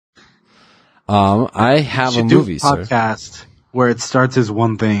I have a movie, do a podcast where it starts as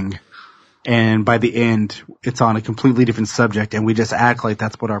one thing, and by the end, it's on a completely different subject, and we just act like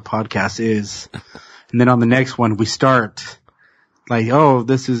that's what our podcast is. And then on the next one, we start like, oh,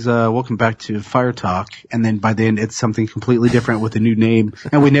 this is welcome back to Fire Talk, and then by the end, it's something completely different with a new name,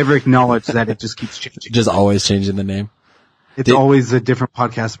 and we never acknowledge that it just keeps changing. Just always changing the name. It's always a different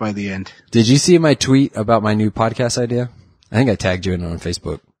podcast by the end. Did you see my tweet about my new podcast idea? I think I tagged you in on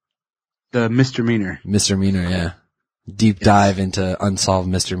Facebook. The misdemeanor. Misdemeanor, yeah. Deep dive into unsolved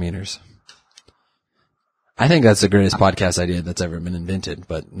misdemeanors. I think that's the greatest podcast idea that's ever been invented,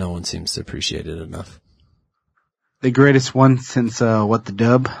 but no one seems to appreciate it enough. The greatest one since What the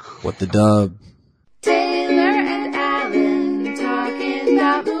Dub? What the Dub. Taylor and Alan talking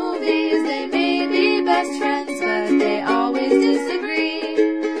about movies. They may be best friends, but they always disagree.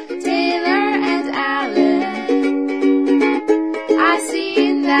 Taylor and Alan, I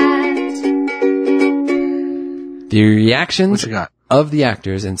seen that. The reactions of the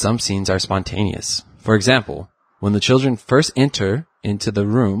actors in some scenes are spontaneous. For example, when the children first enter into the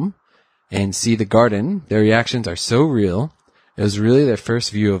room and see the garden, their reactions are so real. It was really their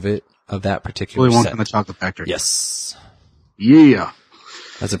first view of it, of that particular Willy Wonka set. and the Chocolate Factory. Yes. Yeah.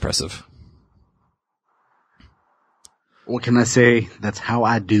 That's impressive. What can I say? That's how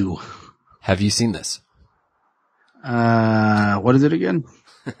I do. Have you seen this? What is it again?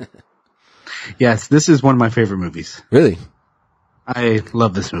 Yes, this is one of my favorite movies. Really? I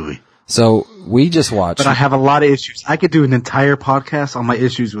love this movie. So we just watched. But I have a lot of issues. I could do an entire podcast on my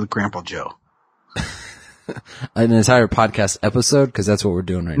issues with Grandpa Joe. An entire podcast episode? Because that's what we're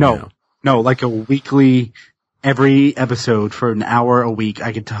doing right now. No, like a weekly, every episode for an hour a week,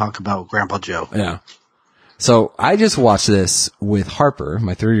 I could talk about Grandpa Joe. Yeah. So I just watched this with Harper,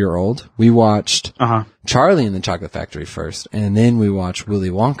 my 3-year-old. We watched Charlie and the Chocolate Factory first, and then we watched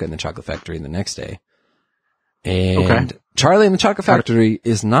Willy Wonka and the Chocolate Factory the next day. And Charlie and the Chocolate Factory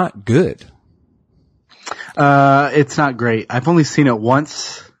is not good. It's not great. I've only seen it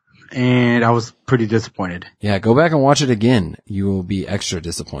once, and I was pretty disappointed. Yeah, go back and watch it again. You will be extra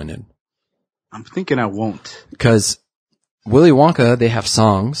disappointed. I'm thinking I won't. Because Willy Wonka, they have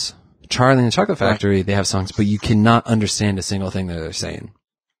songs. Charlie and the Chocolate Factory, they have songs, but you cannot understand a single thing that they're saying.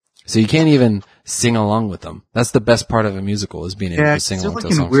 So you can't even sing along with them. That's the best part of a musical, is being able to sing along with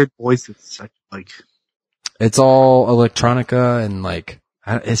those songs. Weird voices. It's all electronica and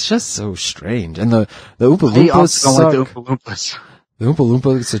it's just so strange. And the Oompa I Loompas also don't suck. like the Oompa Loompas. The Oompa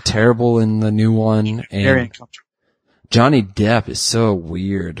Loompas are terrible in the new one. And Johnny Depp is so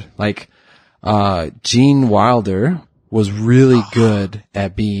weird. Gene Wilder was really good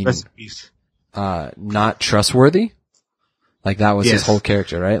at being not trustworthy. That was his whole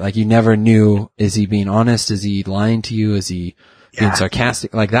character, right? You never knew, is he being honest? Is he lying to you? Is he being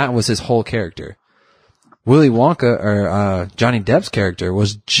sarcastic? That was his whole character. Willy Wonka, or Johnny Depp's character,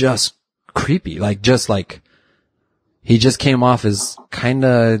 was just creepy. He just came off as kind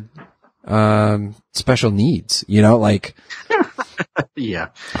of special needs, yeah.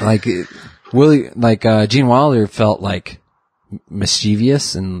 Gene Wilder felt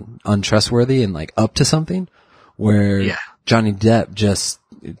mischievous and untrustworthy and up to something, where Johnny Depp just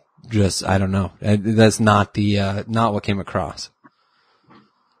I don't know. That's not not what came across.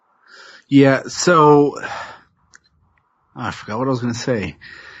 Yeah, so I forgot what I was going to say.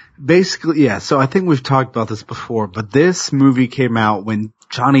 Basically, so I think we've talked about this before, but this movie came out when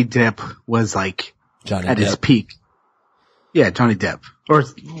Johnny Depp was his peak. Yeah, Johnny Depp, or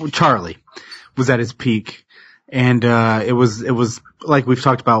Charlie was at his peak. And it was like we've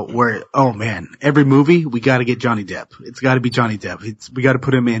talked about, where, oh man, every movie we got to get Johnny Depp. It's got to be Johnny Depp. We got to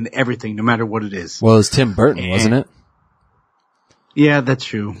put him in everything, no matter what it is. Well, it's Tim Burton, wasn't it? Yeah, that's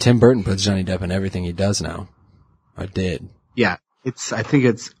true. Tim Burton puts Johnny Depp in everything he does now. I did. Yeah, I think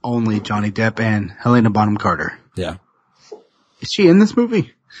it's only Johnny Depp and Helena Bonham Carter. Yeah. Is she in this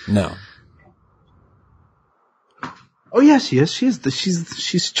movie? No. Oh yeah, she is.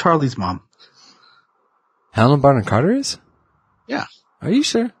 She's Charlie's mom. Helena Bonham Carter is? Yeah. Are you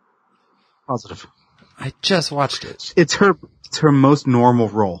sure? Positive. I just watched it. It's her most normal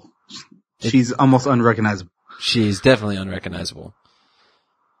role. She's almost unrecognizable. She's definitely unrecognizable.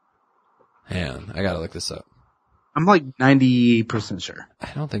 Hang on, I gotta look this up. I'm 90% sure.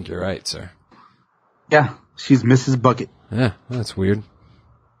 I don't think you're right, sir. Yeah, she's Mrs. Bucket. Yeah, that's weird.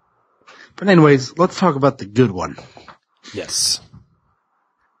 But anyways, let's talk about the good one. Yes.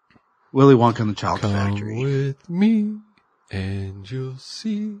 Willy Wonka and the Chocolate Factory. Come with me, and you'll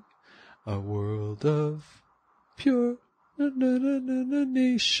see a world of pure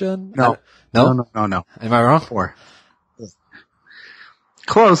nation. No. No. Am I wrong? Or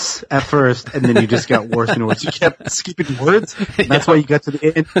Close at first, and then you just got worse and worse. You kept skipping words. And that's why you got to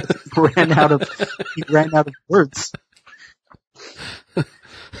the end. He ran out of words.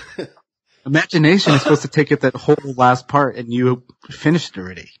 Imagination is supposed to take it that whole last part, and you finished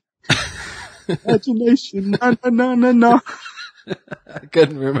already. Imagination, na na na na na. I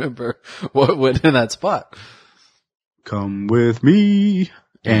couldn't remember what went in that spot. Come with me,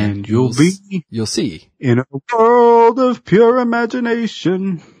 and you'll see in a world of pure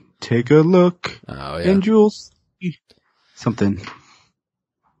imagination. Take a look, and you'll see something.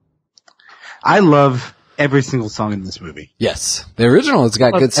 I love every single song in this movie. Yes, the original has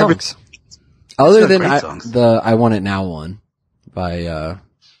got good songs. Other than I Want It Now one by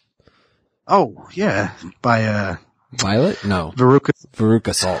by Violet? No.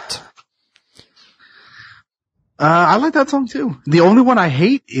 Veruca Salt. I like that song too. The only one I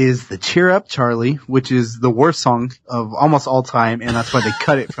hate is the Cheer Up Charlie, which is the worst song of almost all time, and that's why they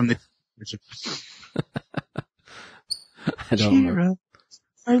cut it from the I don't know. Cheer Up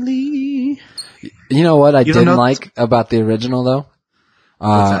Charlie. You know what I didn't like about the original though?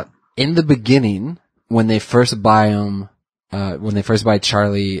 What's that? In the beginning, when they first buy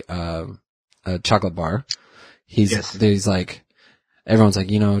Charlie a chocolate bar, he's like, everyone's like,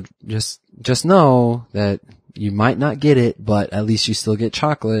 just know that you might not get it, but at least you still get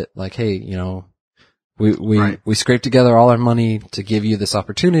chocolate. Like, hey, we scraped together all our money to give you this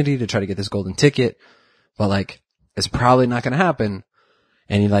opportunity to try to get this golden ticket, but like, it's probably not going to happen.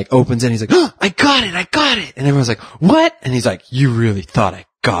 And he like opens it and he's like, oh, I got it. And everyone's like, what? And he's like, you really thought I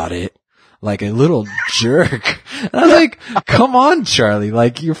got it? Like a little jerk. And I was like, come on, Charlie.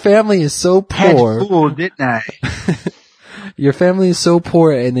 Like your family is so poor. Had fooled, didn't I? Your family is so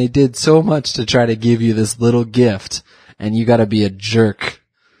poor and they did so much to try to give you this little gift and you gotta be a jerk.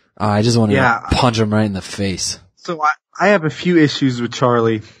 I just want to punch him right in the face. So I have a few issues with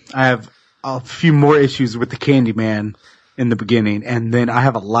Charlie. I have a few more issues with the Candyman in the beginning, and then I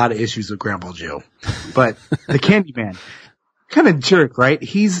have a lot of issues with Grandpa Joe. But the Candyman, kind of jerk, right?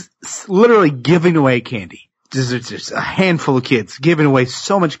 He's literally giving away candy. Just a handful of kids giving away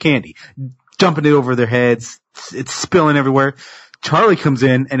so much candy, dumping it over their heads. It's spilling everywhere. Charlie comes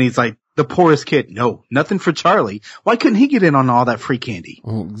in and he's like, the poorest kid. No, nothing for Charlie. Why couldn't he get in on all that free candy?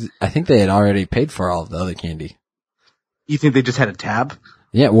 Well, I think they had already paid for all of the other candy. You think they just had a tab?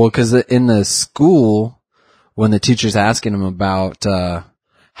 Yeah, well, cause in the school, when the teacher's asking him about,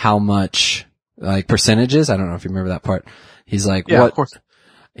 how much, like, percentages, I don't know if you remember that part. He's like, yeah, what? Of course.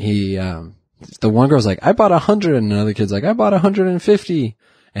 The one girl's like, I bought 100, and another kid's like, I bought 150.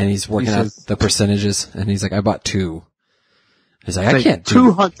 And he's working out the percentages, and he's like, I bought 2. He's like, I can't do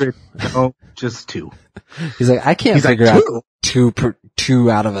 200. No, just 2. He's like, I can't figure out 2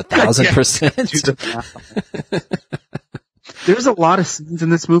 out of 1,000%. There's a lot of scenes in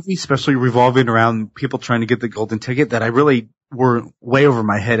this movie, especially revolving around people trying to get the golden ticket, that I really were way over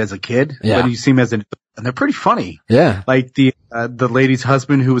my head as a kid. Yeah. But you see them and they're pretty funny. Yeah. Like the lady's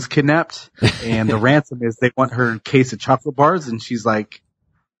husband who was kidnapped, and the ransom is they want her case of chocolate bars, and she's like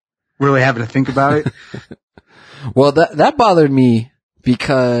really having to think about it. Well, that bothered me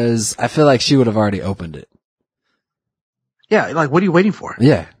because I feel like she would have already opened it. Yeah, like what are you waiting for?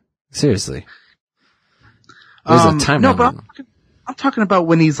 Yeah, seriously. There's a time no, but I'm talking about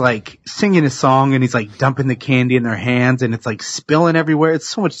when he's like singing a song and he's like dumping the candy in their hands and it's like spilling everywhere. It's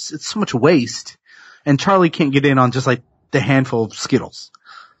so much waste. And Charlie can't get in on just like the handful of Skittles.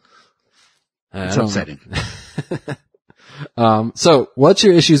 It's upsetting. So what's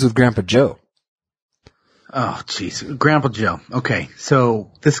your issues with Grandpa Joe? Oh, jeez. Grandpa Joe. Okay.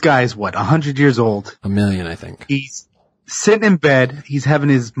 So this guy's what? 100 years old. 1,000,000, I think. He's sitting in bed. He's having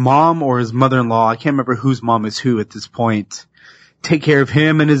his mom or his mother-in-law, I can't remember whose mom is who at this point, take care of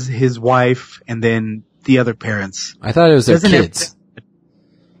him and his wife and then the other parents. I thought it was their kids.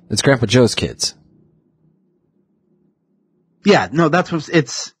 It's Grandpa Joe's kids. Yeah, no, that's what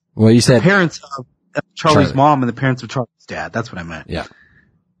it's. Well, you said the parents of Charlie's mom and the parents of Charlie's dad. That's what I meant. Yeah.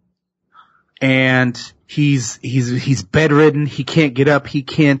 And he's bedridden. He can't get up. He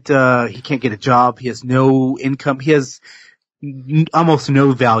can't get a job. He has no income. He has almost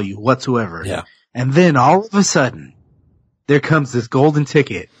no value whatsoever. Yeah. And then all of a sudden, there comes this golden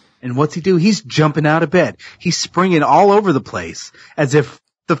ticket. And what's he do? He's jumping out of bed. He's springing all over the place as if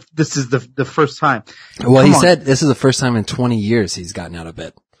this is the first time. Well, he said this is the first time in 20 years he's gotten out of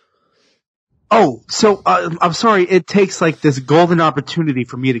bed. Oh, so I'm sorry. It takes like this golden opportunity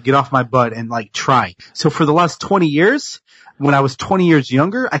for me to get off my butt and like try. So for the last 20 years, when I was 20 years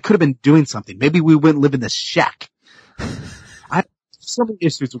younger, I could have been doing something. Maybe we wouldn't live in this shack. I have so many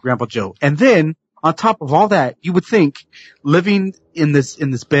issues with Grandpa Joe. And then on top of all that, you would think living in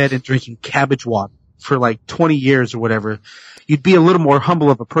this bed and drinking cabbage water for like 20 years or whatever, you'd be a little more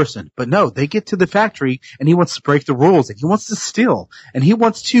humble of a person. But no, they get to the factory and he wants to break the rules and he wants to steal and he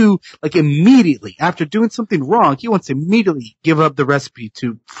wants to, like, immediately after doing something wrong, he wants to immediately give up the recipe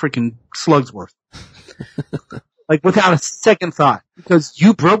to freaking Slugsworth. Like, without a second thought, because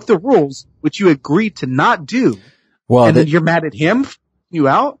you broke the rules, which you agreed to not do. Well, and then you're mad at him, you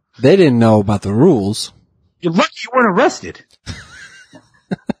out. They didn't know about the rules. You're lucky you weren't arrested.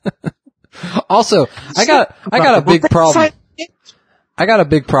 Also, I got a big problem. I got a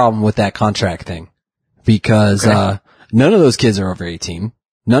big problem with that contract thing because none of those kids are over 18.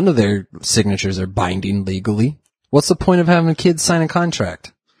 None of their signatures are binding legally. What's the point of having kids sign a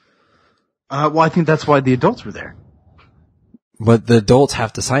contract? Well, I think that's why the adults were there. But the adults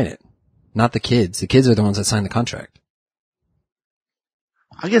have to sign it, not the kids. The kids are the ones that sign the contract.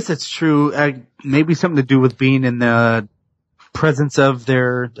 I guess that's true. Maybe something to do with being in the presence of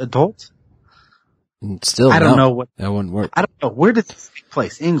their adult. Still, I don't know what that wouldn't work. I don't know. Where did this take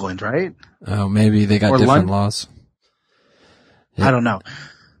place? England, right? Oh, maybe they got different laws. Yep. I don't know.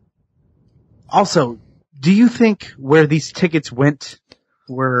 Also, do you think where these tickets went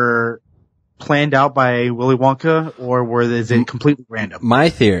were planned out by Willy Wonka, or is it completely random? My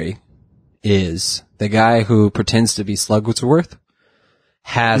theory is the guy who pretends to be Slugsworth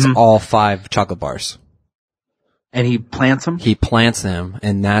has all 5 chocolate bars. And he plants them? He plants them,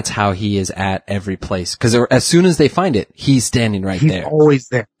 and that's how he is at every place. Because as soon as they find it, he's standing there. He's always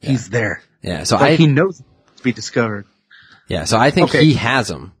there. Yeah. He's there. Yeah, so he knows it's to be discovered. Yeah, so I think he has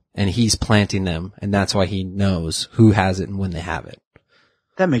them, and he's planting them, and that's why he knows who has it and when they have it.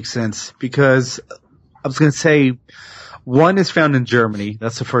 That makes sense, because I was going to say, one is found in Germany.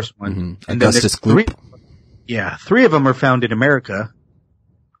 That's the first one. Mm-hmm. And Augustus Gloop. 3 of them are found in America.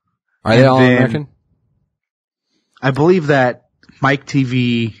 Are they all American? I believe that Mike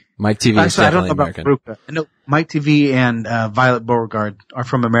TV is definitely American. Veruca. No, Mike TV and Violet Beauregard are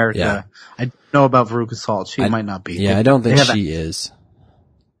from America. Yeah. I don't know about Veruca Salt. She might not be. Yeah, I don't think she is.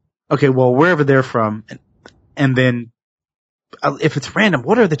 Okay, well, wherever they're from, and then if it's random,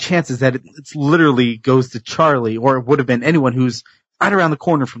 what are the chances that it's literally goes to Charlie, or it would have been anyone who's right around the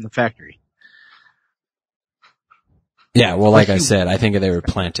corner from the factory? Yeah, well, like I said, I think they were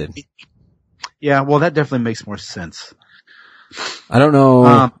planted. Yeah, well, that definitely makes more sense. I don't know.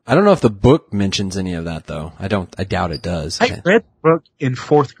 I don't know if the book mentions any of that, though. I doubt it does. I read the book in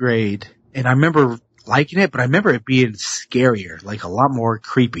 4th grade, and I remember liking it, but I remember it being scarier, like a lot more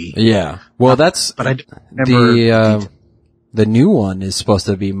creepy. Yeah. Well, that's. But I don't remember the new one is supposed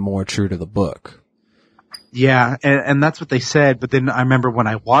to be more true to the book. Yeah, and that's what they said. But then I remember when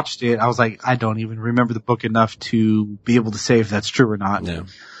I watched it, I was like, I don't even remember the book enough to be able to say if that's true or not. Yeah.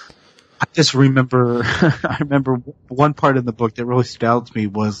 I just remember, I remember one part in the book that really stood out to me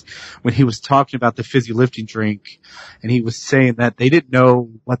was when he was talking about the fizzy lifting drink, and he was saying that they didn't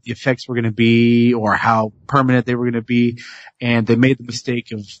know what the effects were going to be or how permanent they were going to be, and they made the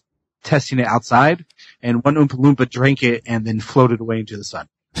mistake of testing it outside, and one Oompa Loompa drank it and then floated away into the sun.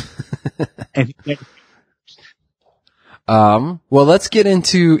 Well, let's get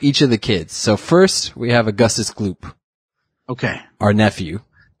into each of the kids. So first, we have Augustus Gloop. Okay. Our nephew.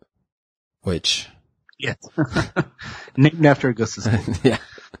 Which. Yes. Named after Augustus Gloop.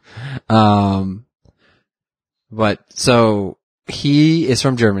 Yeah. But, so, he is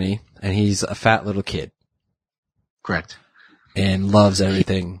from Germany, and he's a fat little kid. Correct. And loves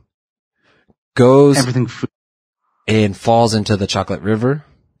everything. Goes. Everything food. And falls into the chocolate river,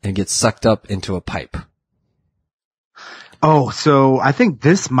 and gets sucked up into a pipe. Oh, so I think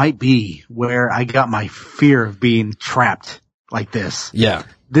this might be where I got my fear of being trapped like this. Yeah.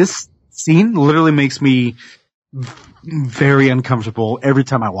 This scene literally makes me very uncomfortable every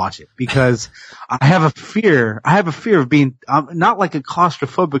time I watch it because I have a fear of being, not like a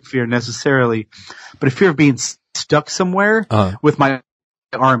claustrophobic fear necessarily, but a fear of being stuck somewhere with my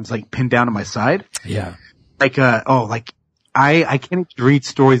arms like pinned down to my side. Yeah. Like, I can't even read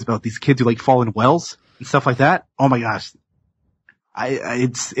stories about these kids who like fall in wells and stuff like that. Oh my gosh.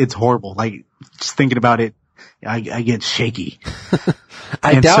 It's horrible. Like, just thinking about it, I get shaky.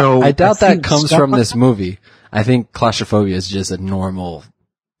 I doubt that comes from this movie. I think claustrophobia is just a normal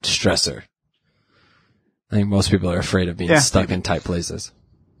stressor. I think most people are afraid of being stuck in tight places.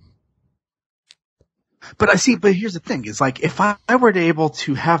 But here's the thing, is like, if I were to able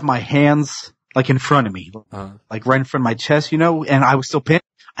to have my hands like in front of me, like right in front of my chest, and I was still pinned,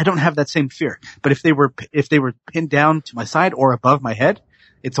 I don't have that same fear. But if they were pinned down to my side or above my head,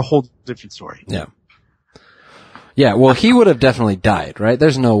 it's a whole different story. Yeah. Yeah, well, he would have definitely died, right?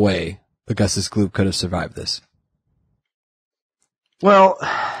 There's no way Augustus Gloop could have survived this. Well,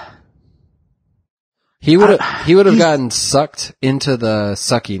 he would have gotten sucked into the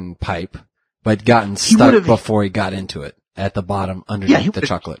sucking pipe, but gotten stuck before he got into it at the bottom underneath the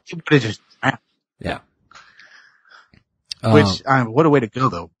chocolate. He would have just, yeah. Which, what a way to go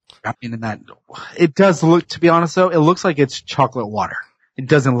though. I mean, it does look, to be honest though, it looks like it's chocolate water. It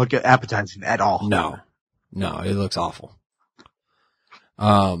doesn't look appetizing at all. No, it looks awful.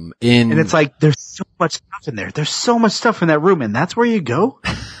 And it's like, there's so much stuff in there. There's so much stuff in that room, and that's where you go?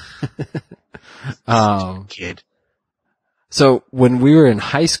 Kid. So when we were in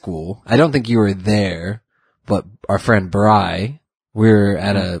high school, I don't think you were there, but our friend Bri, we were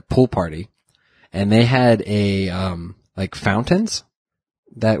at a pool party, and they had like fountains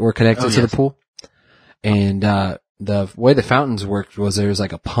that were connected to the pool. And, the way the fountains worked was there was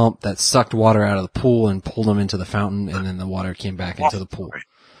like a pump that sucked water out of the pool and pulled them into the fountain, and then the water came back into the pool.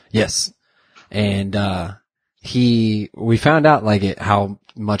 Yes. And, we found out like how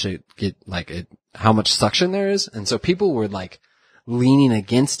much suction there is. And so people were like leaning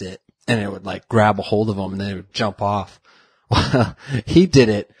against it, and it would like grab a hold of them and they would jump off. Well, he did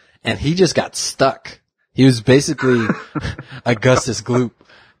it and he just got stuck. He was basically Augustus Gloop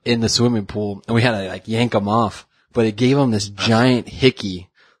in the swimming pool, and we had to like yank him off, but it gave him this giant hickey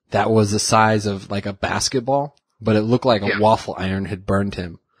that was the size of like a basketball, but it looked like a waffle iron had burned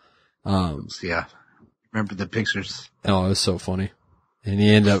him. Remember the pictures? Oh, it was so funny. And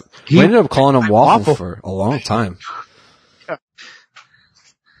we ended up calling him waffle for a long time.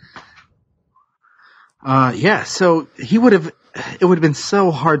 So it would have been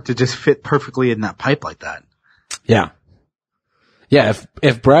so hard to just fit perfectly in that pipe like that. Yeah. Yeah,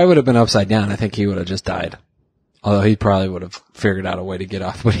 if Bri would have been upside down, I think he would have just died. Although he probably would have figured out a way to get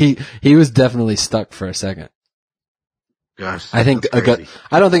off, but he was definitely stuck for a second. Gosh. I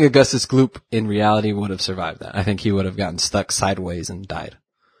don't think Augustus Gloop in reality would have survived that. I think he would have gotten stuck sideways and died.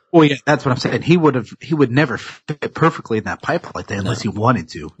 Well, yeah, that's what I'm saying. He would never fit perfectly in that pipe like that unless he wanted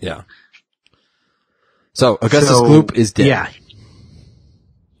to. Yeah. So Augustus Gloop is dead. Yeah.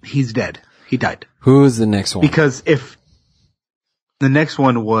 He's dead. He died. Who is the next one? Because if the next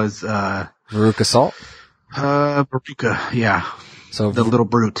one was Veruca Salt? Veruca, yeah. So the little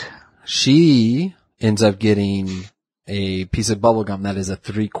brute. She ends up getting a piece of bubblegum that is a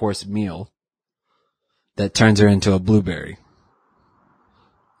 3-course meal that turns her into a blueberry.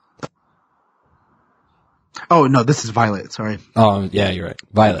 Oh, no, this is Violet, sorry. Oh, yeah, you're right.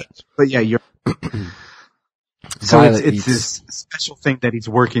 Violet. But yeah, you're so it's this special thing that he's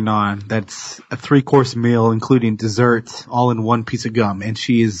working on that's a 3-course meal including dessert all in one piece of gum, and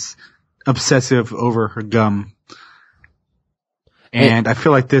she's obsessive over her gum. And I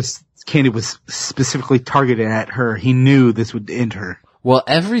feel like this candy was specifically targeted at her. He knew this would end her. Well,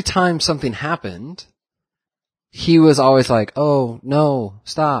 every time something happened, he was always like, "Oh, no,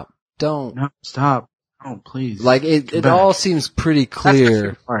 stop. Don't. No, stop. Oh, please." Like it all seems pretty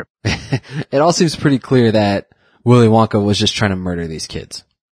clear. It all seems pretty clear that Willy Wonka was just trying to murder these kids.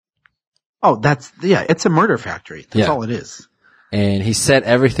 Oh, it's a murder factory. That's all it is. And he set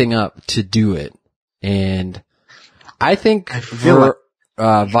everything up to do it. And I think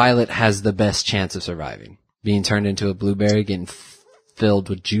Violet has the best chance of surviving. Being turned into a blueberry, getting filled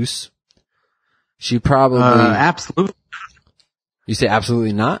with juice. She probably... absolutely. You say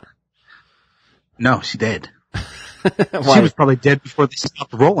absolutely not? No, she dead. She was probably dead before they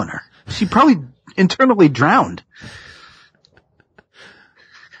stopped rolling her. She probably internally drowned.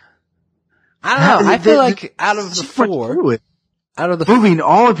 I don't know. I feel like out of the four... moving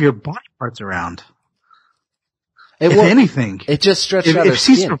all of your body parts around. If anything, it just stretched out her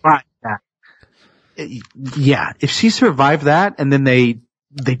skin. She survived that, if she survived that, and then they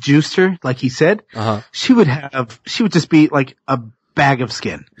juiced her, like he said, she would just be like a bag of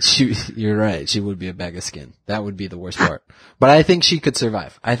skin. You're right. She would be a bag of skin. That would be the worst part. But I think she could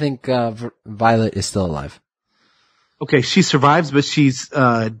survive. I think Violet is still alive. Okay, she survives, but she's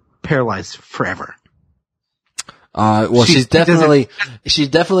paralyzed forever. She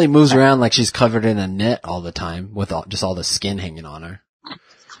definitely moves around like she's covered in a net all the time with all the skin hanging on her.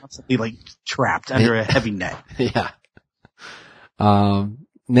 Constantly like trapped under a heavy net. Yeah.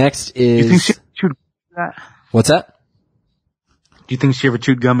 Next is... Do you think she chewed that? What's that? Do you think she ever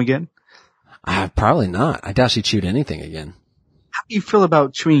chewed gum again? Probably not. I doubt she chewed anything again. How do you feel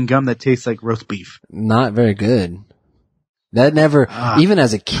about chewing gum that tastes like roast beef? Not very good. That never, even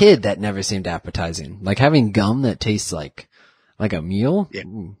as a kid, that never seemed appetizing. Like having gum that tastes like a meal? Yeah.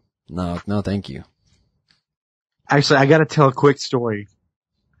 No, thank you. Actually, I gotta tell a quick story.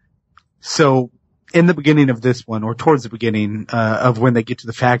 So, in the beginning of this one, or towards the beginning of when they get to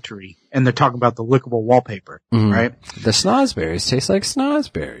the factory, and they're talking about the lickable wallpaper, right? The snozberries taste like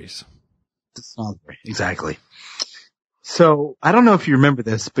snozberries. The snozberry, exactly. So I don't know if you remember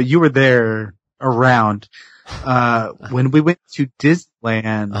this, but you were there around when we went to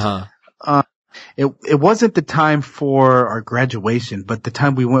Disneyland. It wasn't the time for our graduation, but the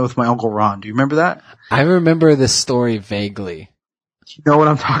time we went with my Uncle Ron. Do you remember that? I remember this story vaguely. You know what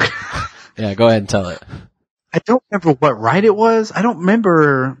I'm talking about? Yeah, go ahead and tell it. I don't remember what ride it was. I don't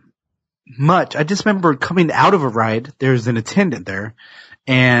remember much. I just remember coming out of a ride. There's an attendant there,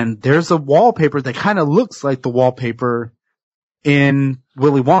 and there's a wallpaper that kind of looks like the wallpaper in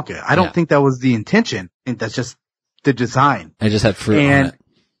Willy Wonka. I don't think that was the intention. I think that's just the design. I just had fruit on it.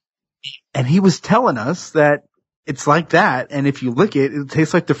 And he was telling us that it's like that, and if you lick it, it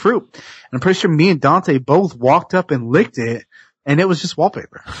tastes like the fruit. And I'm pretty sure me and Dante both walked up and licked it, and it was just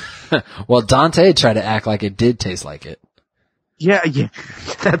wallpaper. Well, Dante tried to act like it did taste like it. Yeah,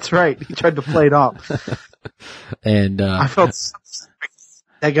 that's right. He tried to play it off. And I felt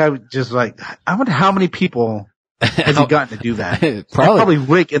that guy was just like, I wonder how many people has he gotten to do that? Probably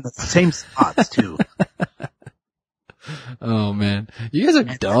lick in the same spots too. Oh man, you guys are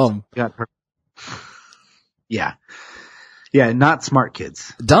dumb. Yeah, not smart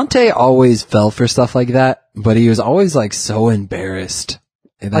kids. Dante always fell for stuff like that, but he was always like so embarrassed.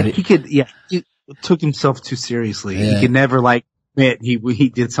 Like he took himself too seriously. Yeah. He could never like admit he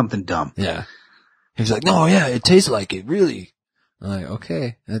did something dumb. Yeah, he was like, no, yeah, it tastes like it, really. I'm like,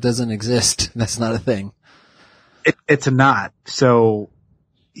 okay, that doesn't exist. That's not a thing. It's a not. So,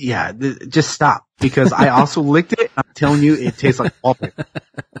 yeah, just stop. Because I also licked it. I'm telling you, it tastes like wallpaper.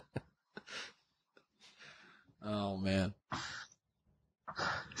 Oh, man.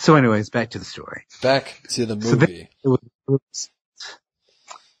 So anyways, back to the story. Back to the movie.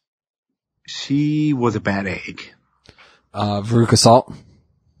 She was a bad egg. Veruca Salt?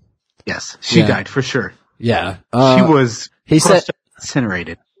 Yes, she died for sure. Yeah. She was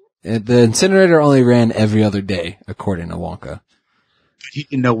incinerated. The incinerator only ran every other day, according to Wonka. You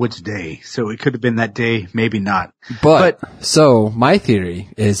didn't know which day, so it could have been that day, maybe not. But so my theory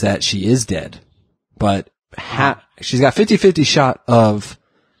is that she is dead, but she's got 50-50 shot of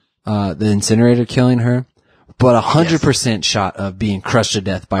the incinerator killing her, but 100% shot of being crushed to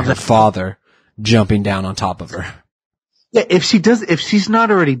death by her father jumping down on top of her. Yeah, if she's not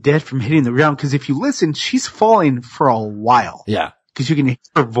already dead from hitting the ground, because if you listen, she's falling for a while. Yeah. Because you can hear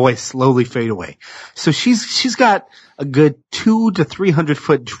her voice slowly fade away. So she's got a good 200 to 300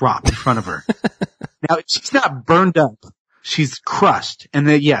 foot drop in front of her. Now, if she's not burned up, she's crushed. And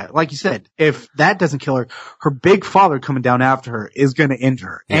then, like you said, if that doesn't kill her, her big father coming down after her is going to end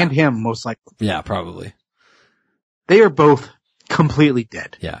her. Yeah. And him, most likely. Yeah, probably. They are both completely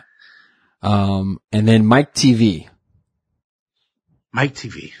dead. Yeah. And then Mike TV. Mike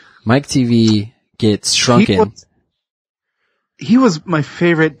TV gets shrunken. He was my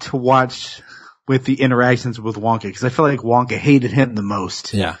favorite to watch with the interactions with Wonka, because I feel like Wonka hated him the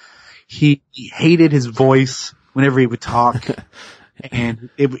most. Yeah. He hated his voice whenever he would talk, and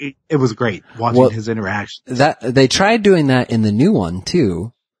it was great watching his interactions. They tried doing that in the new one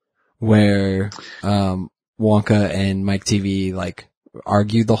too, where Wonka and Mike TV like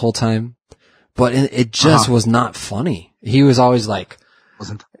argued the whole time, but it just was not funny. He was always like,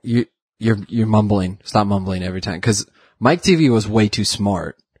 "You're mumbling. Stop mumbling every time," because Mike TV was way too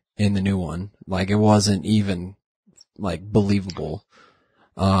smart in the new one. Like, it wasn't even, like, believable.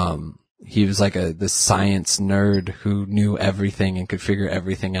 He was like the science nerd who knew everything and could figure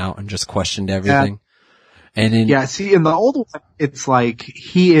everything out and just questioned everything. Yeah. And in the old one, it's like,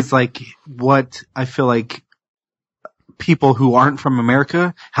 he is like what I feel like people who aren't from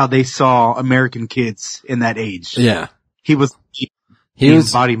America, how they saw American kids in that age. Yeah. He was the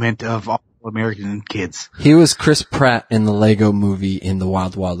embodiment of all American kids. He was Chris Pratt in the Lego movie in the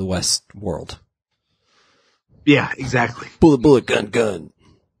Wild Wild West world. Yeah, exactly. Bullet, bullet, gun, gun.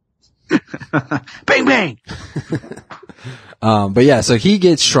 Bang, bang. But yeah, so he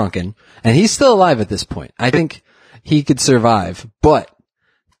gets shrunken and he's still alive at this point. I think he could survive, but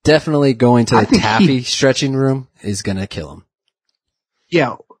definitely going to the taffy stretching room is going to kill him.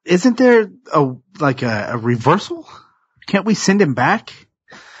 Yeah. Isn't there a reversal? Can't we send him back?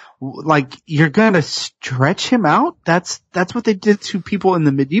 Like, you're gonna stretch him out? That's what they did to people in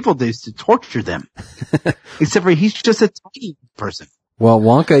the medieval days to torture them. Except for he's just a tiny person. Well,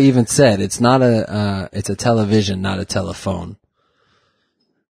 Wonka even said it's a television, not a telephone.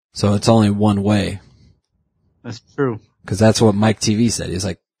 So it's only one way. That's true. Cause that's what Mike TV said. He's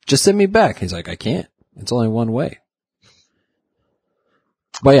like, just send me back. He's like, I can't. It's only one way.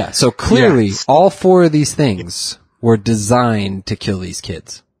 But yeah, so clearly all 4 of these things were designed to kill these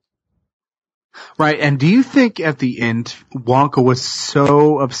kids. Right, and do you think at the end Wonka was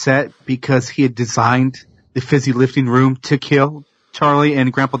so upset because he had designed the fizzy lifting room to kill Charlie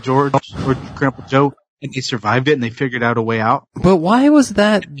and Grandpa George or Grandpa Joe, and they survived it and they figured out a way out? But why was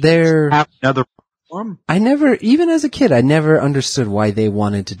that their... Have another form? I never, even as a kid, I never understood why they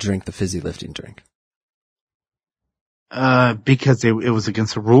wanted to drink the fizzy lifting drink. Because it was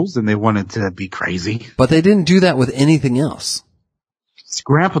against the rules and they wanted to be crazy. But they didn't do that with anything else.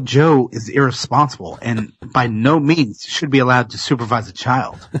 Grandpa Joe is irresponsible and by no means should be allowed to supervise a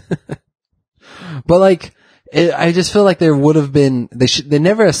child. But like, I just feel like there would have been, they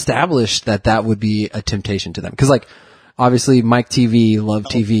never established that would be a temptation to them. Cause like, obviously Mike TV loved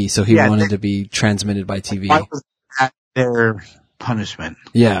TV, so he wanted to be transmitted by TV. Why was that their punishment?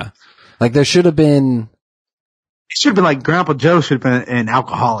 Yeah. Like there should have been. It should have been like Grandpa Joe should have been an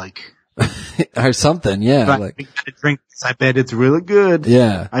alcoholic. Or something, yeah. Like, I had to drink this. I bet it's really good.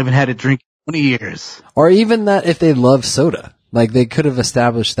 Yeah. I haven't had a drink in 20 years. Or even that if they love soda. Like they could have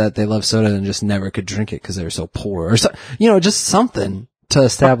established that they love soda and just never could drink it because they were so poor. Or so, just something to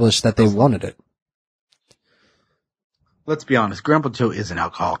establish that they wanted it. Let's be honest. Grandpa Joe is an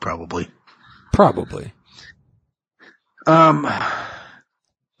alcoholic, probably. Probably.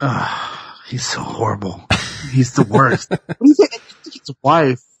 He's so horrible. He's the worst. What do you think? I think his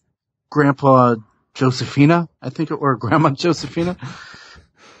wife, Grandpa Josephina, or Grandma Josephina.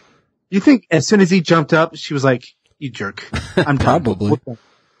 You think as soon as he jumped up, she was like, "You jerk, I'm done." Probably.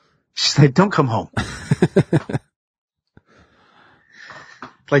 She's like, "Don't come home."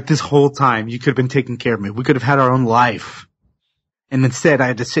 Like this whole time, you could have been taking care of me. We could have had our own life. And instead, I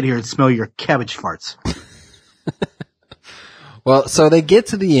had to sit here and smell your cabbage farts. Well, so they get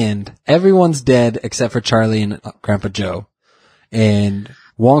to the end. Everyone's dead except for Charlie and Grandpa Joe. And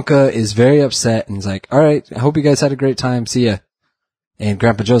Wonka is very upset and he's like, all right, I hope you guys had a great time. See ya. And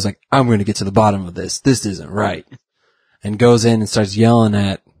Grandpa Joe's like, I'm going to get to the bottom of this. This isn't right. And goes in and starts yelling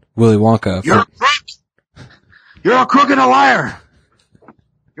at Willy Wonka. You're a crook! You're a crook and a liar!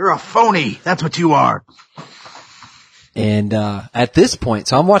 You're a phony. That's what you are. And at this point,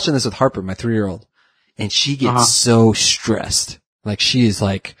 so I'm watching this with Harper, my 3-year-old. And she gets so stressed. Like she is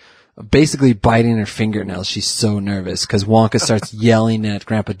like basically biting her fingernails. She's so nervous because Wonka starts yelling at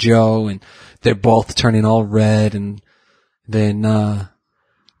Grandpa Joe and they're both turning all red. And then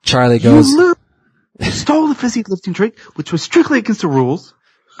Charlie goes, "You stole the fizzy lifting drink, which was strictly against the rules.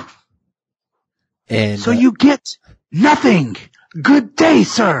 And so you get nothing. Good day,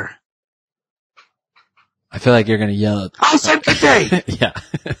 sir." I feel like you're going to yell at. I said good day. Yeah.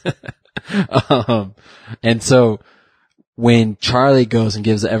 And so when Charlie goes and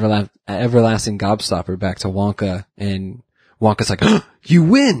gives the everlasting gobstopper back to Wonka, and Wonka's like, oh, you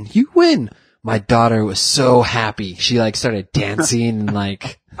win. My daughter was so happy. She like started dancing and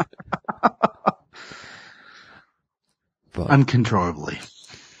like. Uncontrollably.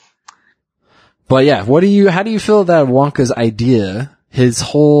 But yeah, how do you feel that Wonka's idea, his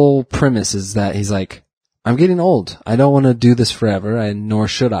whole premise is that he's like, I'm getting old. I don't want to do this forever, and nor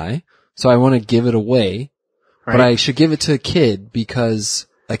should I. So I want to give it away, right. But I should give it to a kid because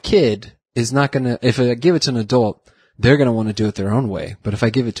a kid is not going to, if I give it to an adult, they're going to want to do it their own way. But if I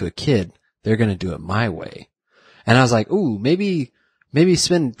give it to a kid, they're going to do it my way. And I was like, ooh, maybe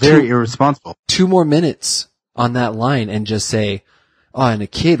spend very irresponsible 2 more minutes on that line and just say, oh, and a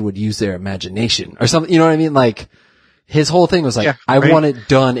kid would use their imagination or something. You know what I mean? Like his whole thing was like, yeah, right. I want it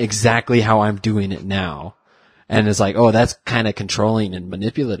done exactly how I'm doing it now. And it's like, oh, that's kind of controlling and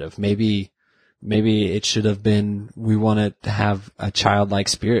manipulative. Maybe it should have been, we want to have a childlike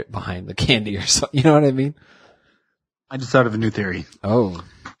spirit behind the candy or something. You know what I mean? I just thought of a new theory. Oh.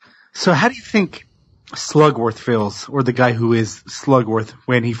 So how do you think Slugworth feels, or the guy who is Slugworth,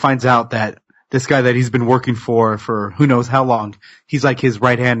 when he finds out that this guy that he's been working for who knows how long, he's like his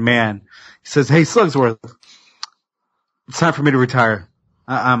right-hand man. He says, hey, Slugsworth, it's time for me to retire.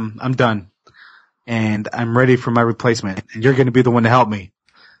 I'm done. And I'm ready for my replacement. And you're going to be the one to help me.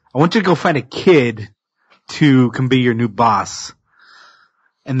 I want you to go find a kid to come be your new boss.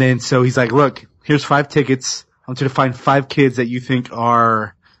 And then so he's like, look, here's 5 tickets. I want you to find 5 kids that you think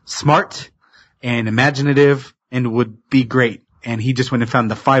are smart and imaginative and would be great. And he just went and found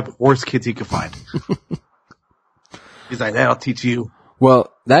the 5 worst kids he could find. He's like, that'll teach you.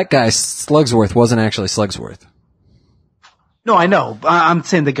 Well, that guy, Slugsworth, wasn't actually Slugsworth. No, I know. I'm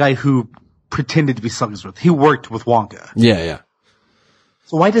saying the guy who pretended to be Slugsworth. He worked with Wonka. Yeah.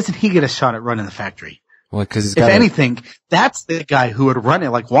 So why doesn't he get a shot at running the factory? Well, because if anything, that's the guy who would run it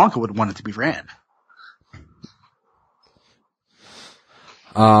like Wonka would want it to be ran.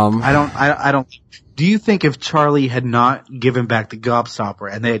 I don't. Do you think if Charlie had not given back the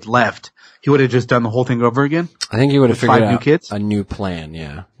gobstopper and they had left, he would have just done the whole thing over again? I think he would have figured out new kids? a new plan.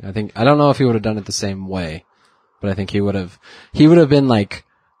 Yeah, I don't know if he would have done it the same way, but I think he would have been like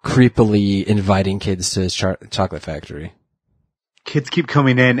creepily inviting kids to his chocolate factory. Kids keep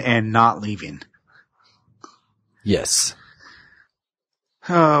coming in and not leaving. Yes.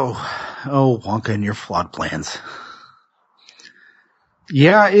 Oh, Wonka and your flawed plans.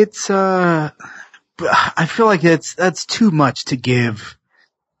 Yeah, it's, I feel like that's too much to give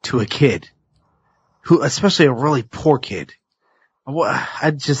to a kid especially a really poor kid.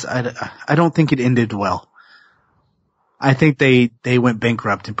 I don't think it ended well. I think they went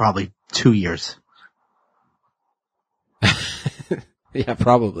bankrupt in probably 2 years. Yeah,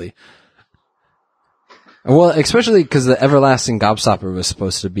 probably. Well, especially because the everlasting gobstopper was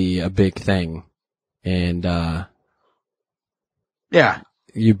supposed to be a big thing. And, yeah.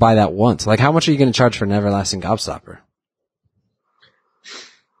 You buy that once. Like, how much are you going to charge for an everlasting gobstopper?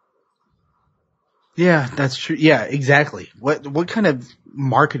 Yeah, that's true. Yeah, exactly. What kind of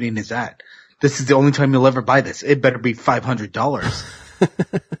marketing is that? This is the only time you'll ever buy this. It better be $500.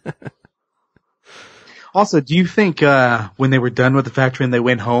 Also, do you think, when they were done with the factory and they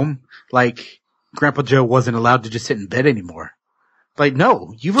went home, like, Grandpa Joe wasn't allowed to just sit in bed anymore? Like,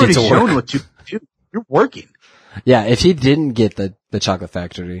 no, you've already shown what you do. You're working. Yeah, if he didn't get the chocolate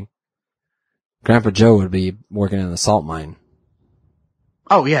factory, Grandpa Joe would be working in the salt mine.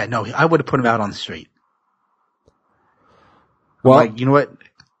 Oh yeah, no, I would have put him out on the street. Well, like, you know what?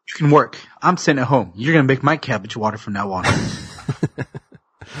 You can work. I'm sitting at home. You're gonna make my cabbage water from now on.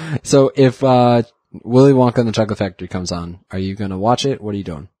 So if, Willy Wonka and the Chocolate Factory comes on, are you gonna watch it? What are you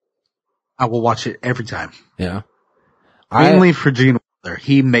doing? I will watch it every time. Yeah. Mainly for Gene Wilder.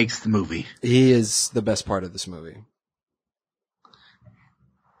 He makes the movie. He is the best part of this movie.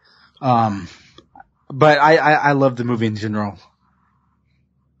 But I love the movie in general.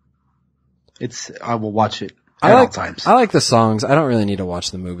 I will watch it at all times. I like the songs. I don't really need to watch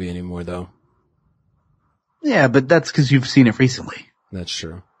the movie anymore though. Yeah, but that's because you've seen it recently. That's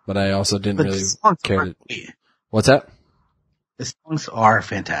true. But I also didn't really care to... What's that? The songs are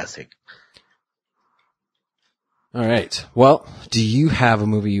fantastic. All right. Well, do you have a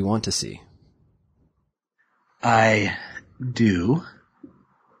movie you want to see? I do.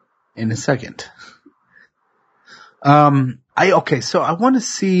 In a second. So I want to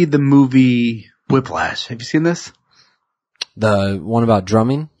see the movie Whiplash. Have you seen this? The one about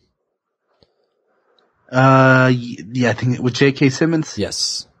drumming? Yeah, I think with J.K. Simmons.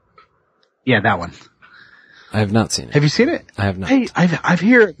 Yes. Yeah, that one. I have not seen it. Have you seen it? I have not. Hey, I've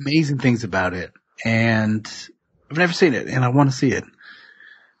heard amazing things about it, and I've never seen it, and I want to see it.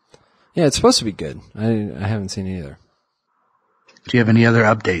 Yeah, it's supposed to be good. I haven't seen it either. Do you have any other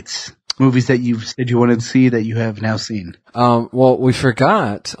updates? Movies that you've said you wanted to see that you have now seen? Well, we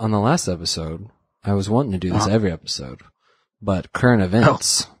forgot on the last episode. I was wanting to do this every episode, but current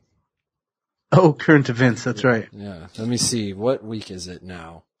events. Oh, current events. That's right. Yeah. Let me see. What week is it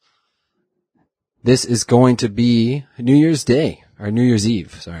now? This is going to be New Year's Day or New Year's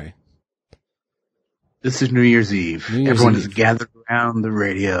Eve. Sorry. This is New Year's Eve. Everyone is gathered around the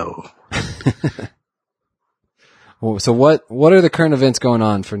radio. Well, so what are the current events going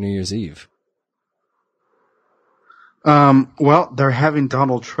on for New Year's Eve? Well, they're having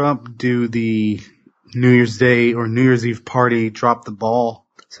Donald Trump do the New Year's Day or New Year's Eve party, drop the ball.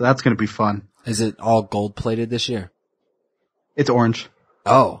 So that's going to be fun. Is it all gold plated this year? It's orange.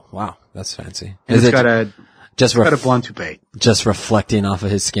 Oh, wow. That's fancy. It's got a blonde toupee. Just reflecting off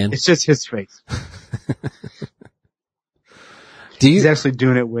of his skin? It's just his face. He's actually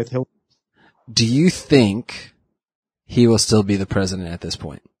doing it with him. Do you think he will still be the president at this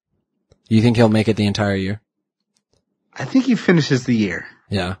point? Do you think he'll make it the entire year? I think he finishes the year.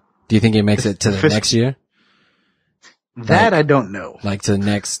 Yeah. Do you think he makes it to the next year? That I don't know. Like to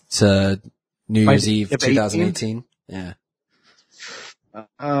New Year's Eve 2018? Yeah.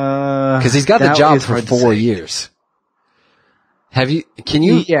 Cause he's got the job for 4 years.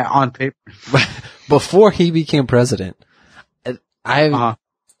 Yeah, on paper. Before he became president,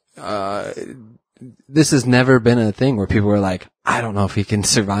 this has never been a thing where people were like, I don't know if he can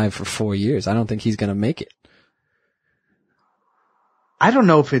survive for 4 years. I don't think he's going to make it. I don't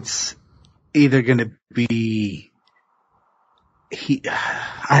know if it's either going to be,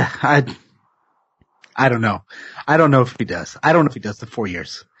 I don't know. I don't know if he does. I don't know if he does the 4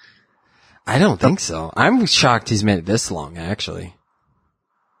 years. I don't think so. I'm shocked he's made it this long, actually.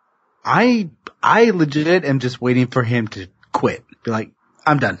 I legit am just waiting for him to quit. Be like,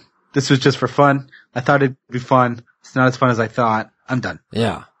 I'm done. This was just for fun. I thought it'd be fun. It's not as fun as I thought. I'm done.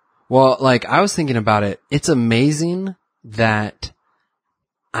 Yeah. Well, like, I was thinking about it. It's amazing that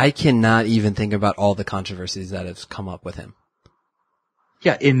I cannot even think about all the controversies that have come up with him.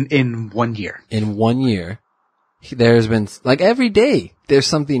 Yeah, in 1 year. In 1 year, there's been, like, every day, there's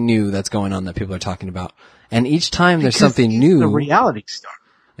something new that's going on that people are talking about. And each time there's something new. The reality star.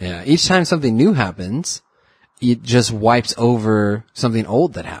 Yeah. Each time something new happens, it just wipes over something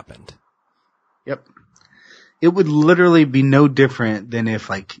old that happened. Yep. It would literally be no different than if,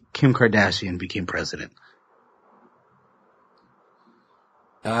 like, Kim Kardashian became president.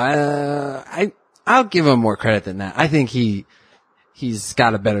 I'll give him more credit than that. I think he's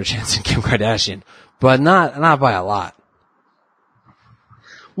got a better chance than Kim Kardashian, but not by a lot.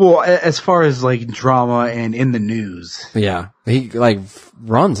 Well, as far as like drama and in the news. Yeah. He like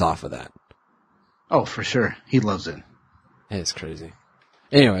runs off of that. Oh, for sure. He loves it. It's crazy.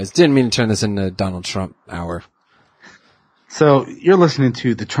 Anyways, didn't mean to turn this into Donald Trump hour. So you're listening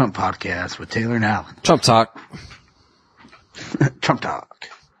to the Trump podcast with Taylor and Alan. Trump talk. Trump talk.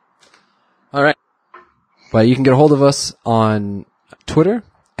 All right. But you can get a hold of us on Twitter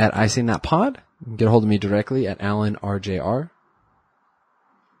at ISayThatPod. You can get a hold of me directly at AlanRJR.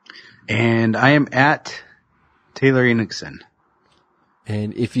 And I am at Taylor Enochson.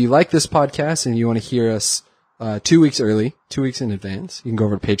 And if you like this podcast and you want to hear us 2 weeks early, 2 weeks in advance, you can go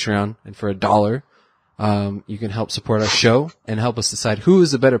over to Patreon, and for $1, you can help support our show and help us decide who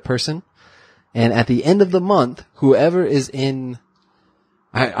is the better person. And at the end of the month, whoever is in,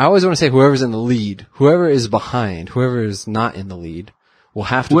 I always want to say whoever's in the lead, whoever is behind, whoever is not in the lead, will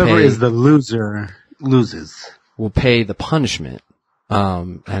have to whoever pay. Is the loser loses. Will pay the punishment,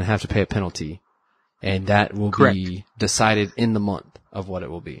 and have to pay a penalty. And that will Correct. be decided in the month of what it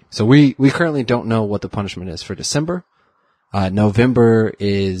will be. So we currently don't know what the punishment is for December. November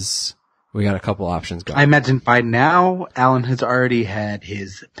is, we got a couple options going. I imagine by now, Alan has already had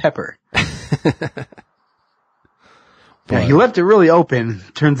his pepper. Yeah, he left it really open.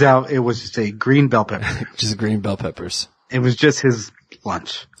 Turns out it was just a green bell pepper. Just green bell peppers. It was just his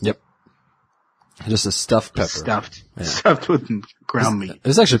lunch. Yep. Just a stuffed pepper. Stuffed with ground meat. It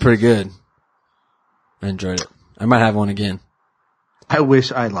was actually pretty good. I enjoyed it. I might have one again. I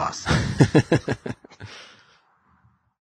wish I lost.